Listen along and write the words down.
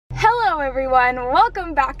everyone,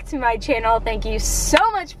 welcome back to my channel. Thank you so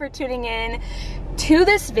much for tuning in to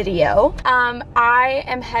this video. I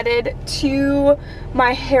am headed to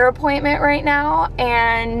my hair appointment right now,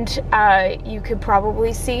 and you could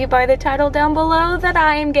probably see by the title down below that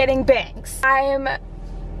I am getting bangs. I'm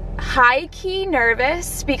high-key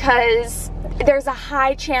nervous because there's a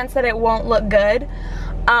high chance that it won't look good,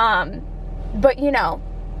 but you know,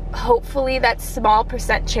 hopefully that small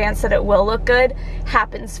percent chance that it will look good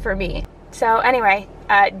happens for me. So anyway,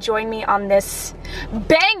 join me on this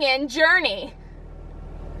bangin' journey.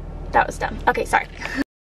 That was dumb. Okay, sorry.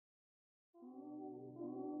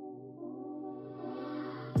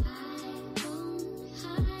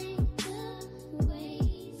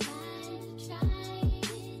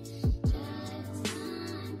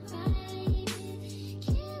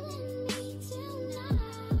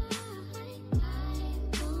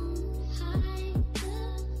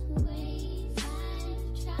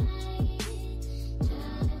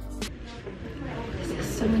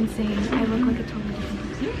 So insane. I look like a totally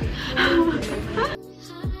different person.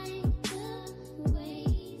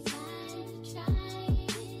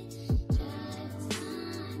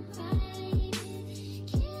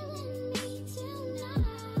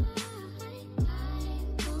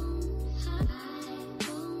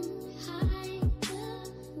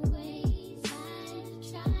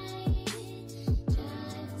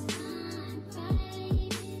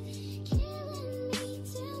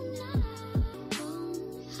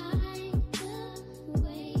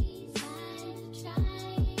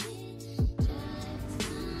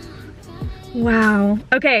 Wow.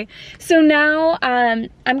 Okay, so now I'm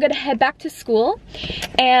gonna head back to school,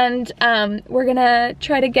 and we're gonna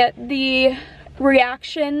try to get the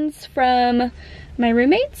reactions from my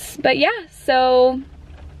roommates. But yeah, so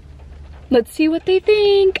let's see what they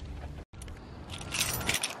think.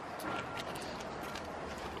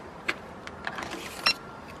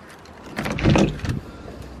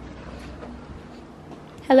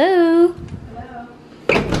 Hello. Hello.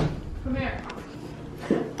 Come here.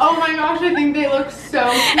 Oh my gosh, I think they look so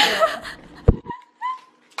cute.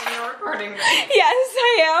 And you're recording this. Yes,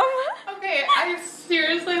 I Okay, I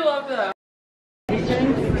seriously love them.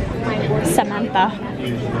 am. Samantha.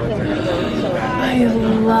 I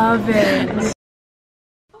love it.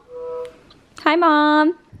 Hi,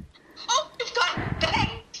 Mom. Oh, you've got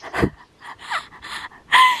bangs.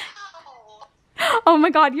 Oh my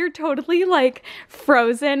god, you're totally like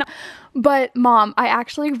frozen. But Mom, I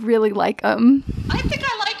actually really like them. I think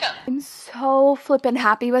I like them. I'm so flippin'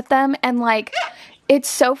 happy with them, and like it's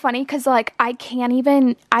so funny because like I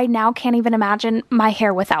now can't even imagine my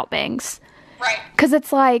hair without bangs. Right. Because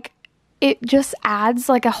it's like it just adds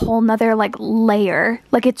like a whole nother like layer.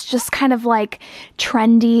 Like it's just kind of like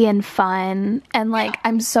trendy and fun, and like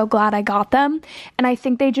I'm so glad I got them, and I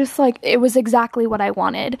think they just like it was exactly what I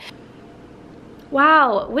wanted.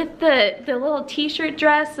 Wow, with the little t-shirt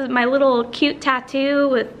dress, my little cute tattoo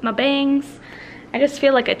with my bangs, I just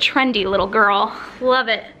feel like a trendy little girl. Love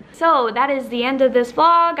it. So that is the end of this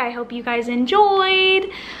vlog. I hope you guys enjoyed.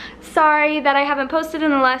 Sorry that I haven't posted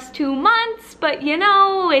in the last 2 months, but you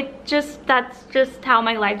know, that's just how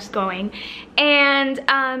my life's going. And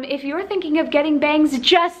if you're thinking of getting bangs,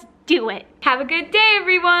 just do it. Have a good day,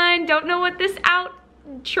 everyone. Don't know what this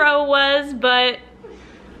outro was, but